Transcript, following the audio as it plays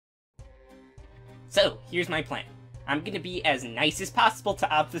So, here's my plan. I'm gonna be as nice as possible to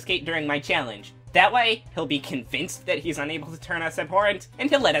obfuscate during my challenge. That way, he'll be convinced that he's unable to turn us abhorrent, and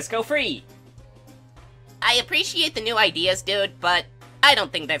he'll let us go free. I appreciate the new ideas, dude, but I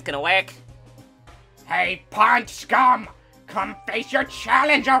don't think that's gonna work. Hey, pond scum! Come face your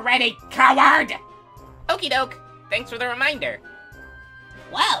challenge already, coward! Okie doke. Thanks for the reminder.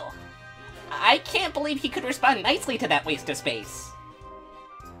 Wow! I can't believe he could respond nicely to that waste of space.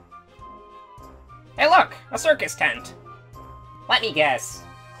 Hey look, a circus tent. Let me guess.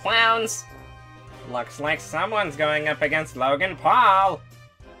 Clowns? Looks like someone's going up against Logan Paul.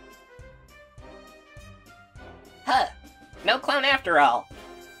 Huh. No clown after all.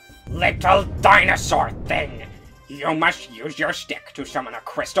 Little dinosaur thing. You must use your stick to summon a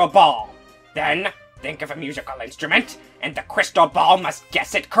crystal ball. Then, think of a musical instrument, and the crystal ball must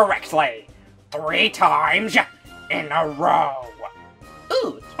guess it correctly. 3 times in a row.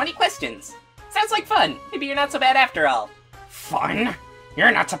 Ooh, 20 questions. Sounds like fun. Maybe you're not so bad after all. Fun?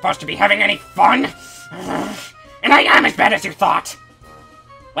 You're not supposed to be having any fun. And I am as bad as you thought.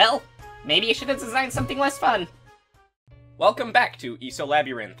 Well, maybe you should have designed something less fun. Welcome back to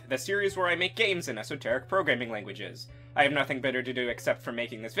ESOLAbyrinth, the series where I make games in esoteric programming languages. I have nothing better to do except for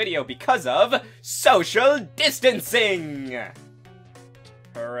making this video because of social distancing!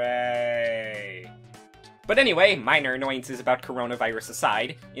 Hooray! But anyway, minor annoyances about coronavirus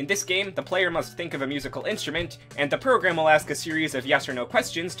aside, in this game, the player must think of a musical instrument, and the program will ask a series of yes or no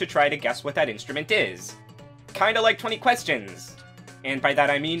questions to try to guess what that instrument is. Kinda like 20 questions. And by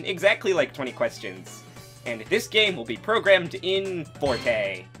that I mean exactly like 20 questions. And this game will be programmed in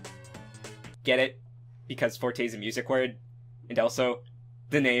Forte. Get it? Because Forte is a music word. And also,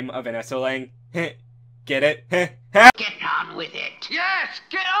 the name of an ESOLANG. Get it? Get on with it! Yes!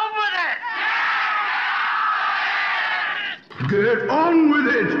 Get on with it! Get on with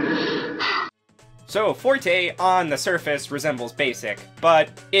it! So, Forte, on the surface, resembles BASIC, but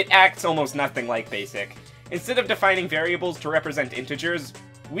it acts almost nothing like BASIC. Instead of defining variables to represent integers,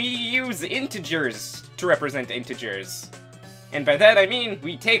 we use integers to represent integers. And by that I mean,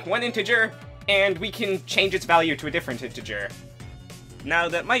 we take one integer, and we can change its value to a different integer. Now,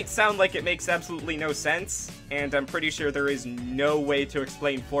 that might sound like it makes absolutely no sense, and I'm pretty sure there is no way to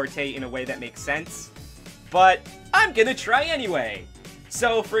explain Forte in a way that makes sense, but I'm gonna try anyway!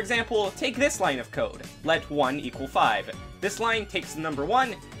 So, for example, take this line of code. Let 1 equal 5. This line takes the number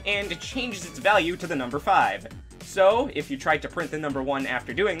 1, and changes its value to the number 5. So, if you tried to print the number 1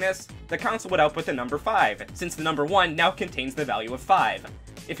 after doing this, the console would output the number 5, since the number 1 now contains the value of 5.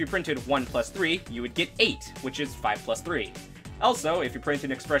 If you printed 1 plus 3, you would get 8, which is 5 plus 3. Also, if you print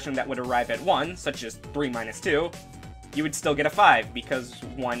an expression that would arrive at 1, such as 3 minus 2, you would still get a 5, because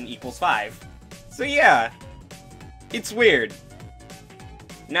 1 equals 5. So yeah, it's weird.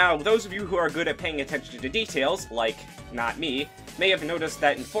 Now, those of you who are good at paying attention to details, like not me, may have noticed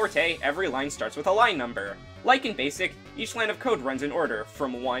that in Forte, every line starts with a line number. Like in BASIC, each line of code runs in order,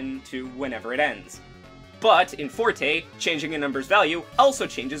 from 1 to whenever it ends. But in Forte, changing a number's value also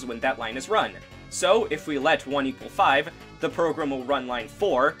changes when that line is run. So, if we let 1 equal 5, the program will run line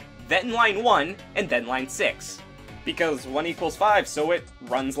 4, then line 1, and then line 6. Because 1 equals 5, so it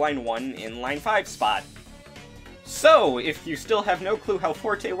runs line 1 in line 5 spot. So, if you still have no clue how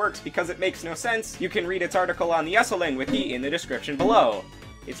Forte works because it makes no sense, you can read its article on the ESOLANG wiki in the description below.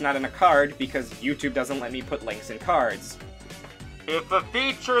 It's not in a card because YouTube doesn't let me put links in cards. If a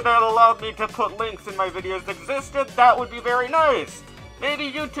feature that allowed me to put links in my videos existed, that would be very nice!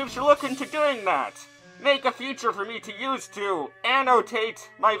 Maybe YouTube should look into doing that! Make a feature for me to use to annotate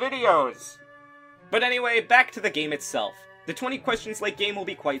my videos! But anyway, back to the game itself. The 20 questions like game will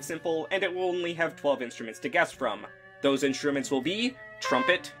be quite simple, and it will only have 12 instruments to guess from. Those instruments will be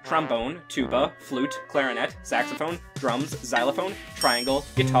trumpet, trombone, tuba, flute, clarinet, saxophone, drums, xylophone, triangle,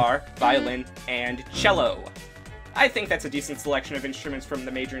 guitar, violin, and cello. I think that's a decent selection of instruments from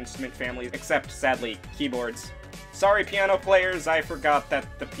the major instrument families, except, sadly, keyboards. Sorry piano players, I forgot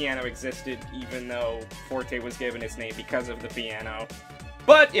that the piano existed, even though Forte was given its name because of the piano.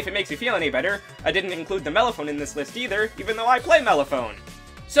 But, if it makes you feel any better, I didn't include the mellophone in this list either, even though I play mellophone.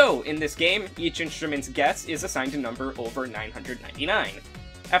 So, in this game, each instrument's guess is assigned a number over 999.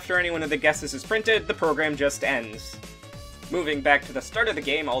 After any one of the guesses is printed, the program just ends. Moving back to the start of the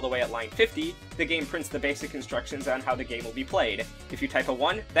game all the way at line 50, the game prints the basic instructions on how the game will be played. If you type a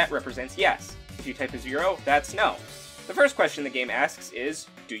 1, that represents yes. If you type a 0, that's no. The first question the game asks is,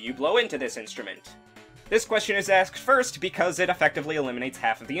 do you blow into this instrument? This question is asked first because it effectively eliminates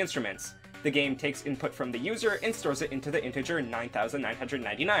half of the instruments. The game takes input from the user and stores it into the integer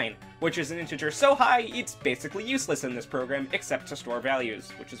 9999, which is an integer so high it's basically useless in this program except to store values,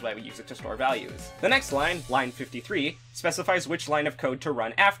 which is why we use it to store values. The next line, line 53, specifies which line of code to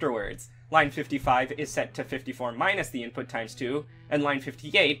run afterwards. Line 55 is set to 54 minus the input times 2, and line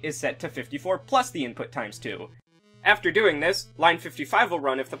 58 is set to 54 plus the input times 2. After doing this, line 55 will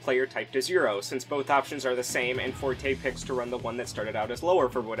run if the player typed a 0, since both options are the same and Forte picks to run the one that started out as lower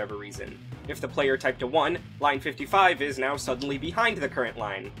for whatever reason. If the player typed a 1, line 55 is now suddenly behind the current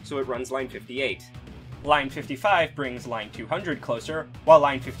line, so it runs line 58. Line 55 brings line 200 closer, while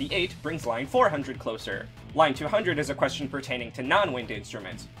line 58 brings line 400 closer. Line 200 is a question pertaining to non-wind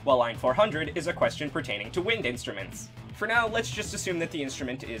instruments, while line 400 is a question pertaining to wind instruments. For now, let's just assume that the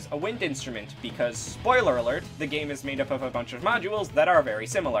instrument is a wind instrument, because, spoiler alert, the game is made up of a bunch of modules that are very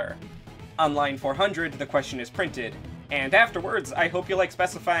similar. On line 400, the question is printed, and afterwards, I hope you like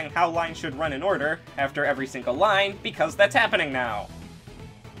specifying how lines should run in order after every single line, because that's happening now.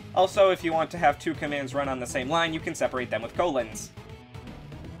 Also, if you want to have two commands run on the same line, you can separate them with colons.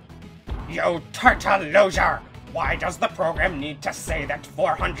 You turtle loser! Why does the program need to say that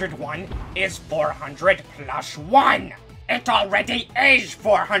 401 is 400 plus 1? It already is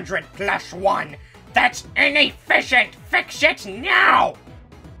 400 plus 1! That's inefficient! Fix it now!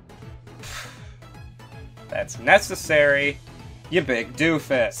 That's necessary, you big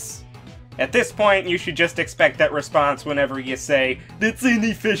doofus. At this point, you should just expect that response whenever you say, "That's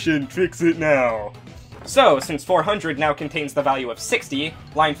inefficient, fix it now." So, since 400 now contains the value of 60,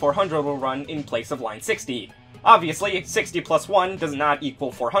 line 400 will run in place of line 60. Obviously, 60 plus 1 does not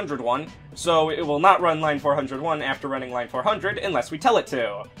equal 401, so it will not run line 401 after running line 400 unless we tell it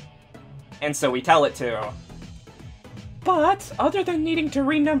to. And so we tell it to. But, other than needing to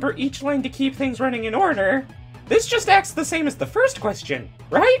renumber each line to keep things running in order, this just acts the same as the first question,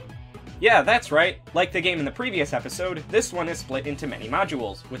 right? Yeah, that's right. Like the game in the previous episode, this one is split into many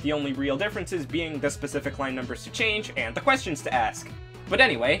modules, with the only real differences being the specific line numbers to change and the questions to ask. But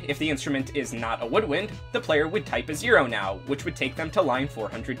anyway, if the instrument is not a woodwind, the player would type a 0 now, which would take them to line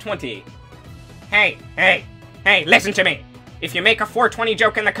 420. Hey, listen to me! If you make a 420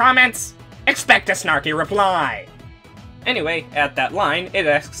 joke in the comments, expect a snarky reply! Anyway, at that line, it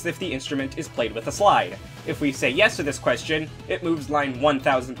asks if the instrument is played with a slide. If we say yes to this question, it moves line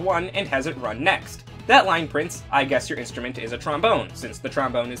 1001 and has it run next. That line prints, "I guess your instrument is a trombone," since the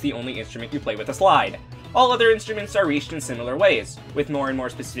trombone is the only instrument you play with a slide. All other instruments are reached in similar ways, with more and more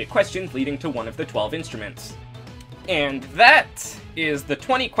specific questions leading to one of the 12 instruments. And that is the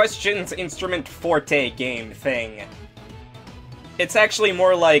 20 questions instrument Forte game thing. It's actually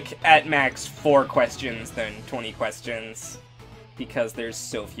more like, at max, 4 questions than 20 questions, because there's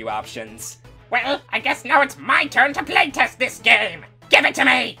so few options. Well, I guess now it's my turn to playtest this game! Give it to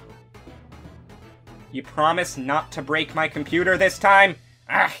me! You promise not to break my computer this time?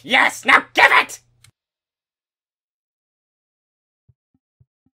 Yes, now give it!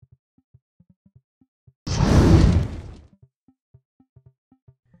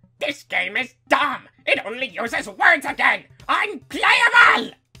 This game is dumb! It only uses words again!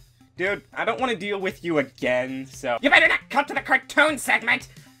 Unplayable! Dude, I don't want to deal with you again, so... You better not cut to the cartoon segment!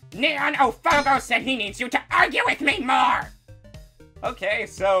 Neon Ophogo said he needs you to argue with me more! Okay,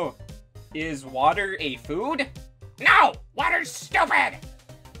 so... is water a food? No! Water's stupid!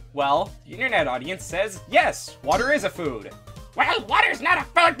 Well, the internet audience says, yes, water is a food. Well, water's not a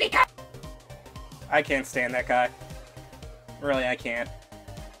food because... I can't stand that guy. Really, I can't.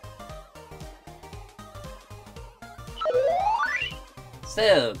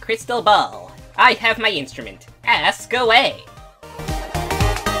 So, Crystal Ball, I have my instrument. Ask away.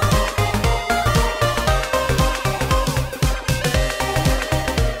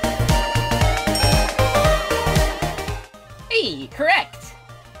 Hey, correct.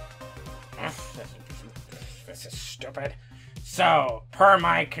 This is stupid. So, per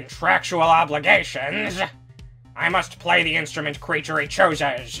my contractual obligations, I must play the instrument creature he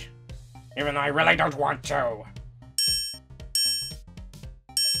chooses, even though I really don't want to.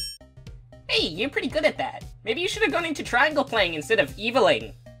 Hey, you're pretty good at that. Maybe you should have gone into triangle playing instead of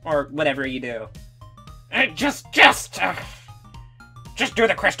eviling. Or whatever you do. Just do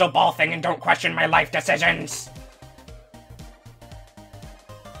the crystal ball thing and don't question my life decisions.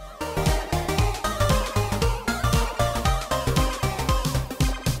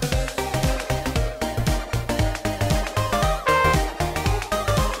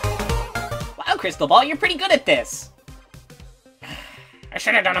 Wow, Crystal Ball, you're pretty good at this. I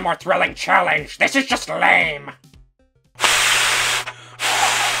should have done a more thrilling challenge. This is just lame.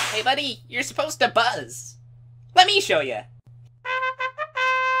 Hey, buddy, you're supposed to buzz. Let me show you.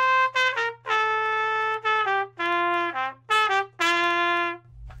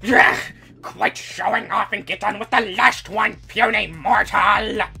 Quit showing off and get on with the last one, puny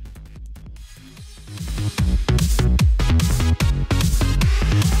mortal!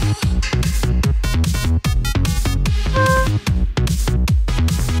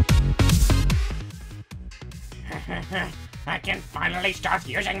 I can finally start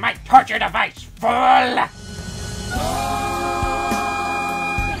using my torture device, fool!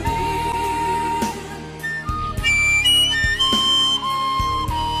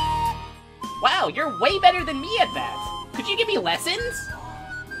 Wow, you're way better than me at that. Could you give me lessons?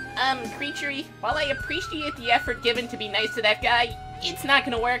 Creaturey, while I appreciate the effort given to be nice to that guy, it's not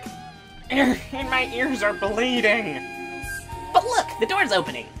gonna work. And my ears are bleeding. But look, the door's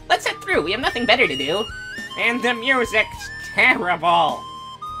opening. Let's head through, we have nothing better to do. And the music's terrible.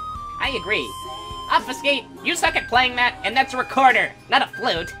 I agree. Obfuscate, you suck at playing that, and that's a recorder, not a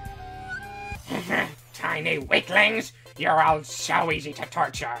flute. Tiny weaklings, you're all so easy to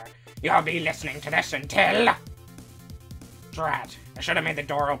torture. You'll be listening to this until... Drat, I should have made the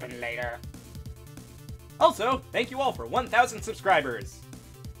door open later. Also, thank you all for 1,000 subscribers.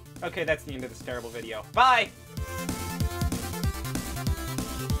 Okay, that's the end of this terrible video. Bye!